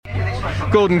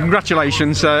Gordon,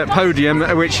 congratulations. Podium,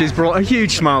 which has brought a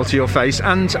huge smile to your face,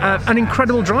 and an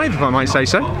incredible drive, if I might say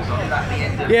so.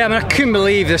 Yeah, I mean, I couldn't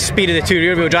believe the speed of the two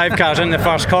rear-wheel drive cars in the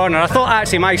first corner. I thought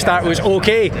actually my start was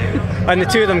okay, and the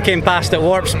two of them came past at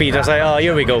warp speed. I was like, oh,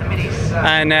 here we go.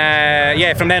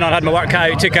 And from then on I had my work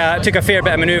cut out. Took a fair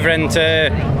bit of manoeuvring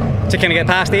to kind of get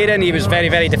past Aaron. He was very,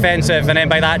 very defensive, and then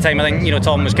by that time I think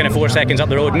Tom was kind of 4 seconds up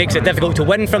the road. Makes it difficult to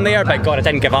win from there, but God, I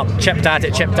didn't give up. Chipped at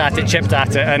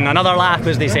it, and another lap,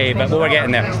 as they say, but we were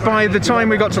getting there. By the time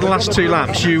we got to the last 2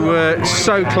 laps, you were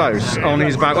so close on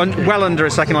his back, well under a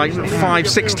second, like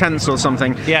 5-6 tenths or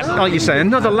something. Yeah. Like you say,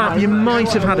 another lap, you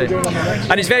might have had it.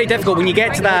 And it's very difficult when you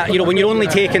get to that, when you're only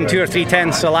taking 2 or 3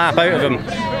 tenths a lap out of him,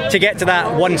 to get to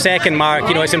that 1 second mark.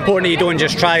 It's important that you don't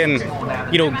just try and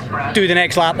do the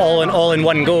next lap all in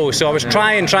one go. So I was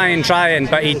trying,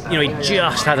 but he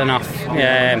just had enough.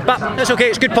 But that's okay.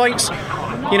 It's good points.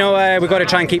 We've got to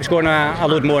try and keep scoring a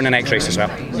load more in the next race as well.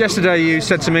 Yesterday you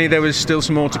said to me there was still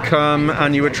some more to come,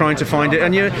 and you were trying to find it,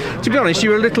 and to be honest, you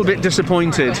were a little bit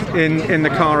disappointed in the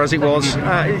car as it was.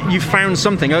 You found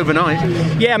something overnight.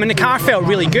 Yeah, I mean, the car felt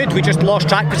really good. We just lost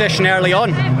track position early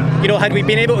on. Had we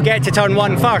been able to get to turn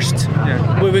 1 first,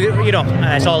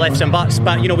 it's all ifs and buts,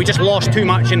 but we just lost too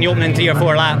much in the opening 3 or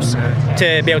 4 laps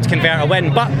to be able to convert a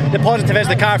win. But the positive is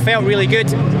the car felt really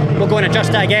good. We'll go and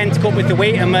adjust it again to cope with the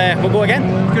weight, and we'll go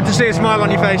again. Good to see a smile on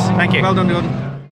your face. Thank you. Well done, Gordon.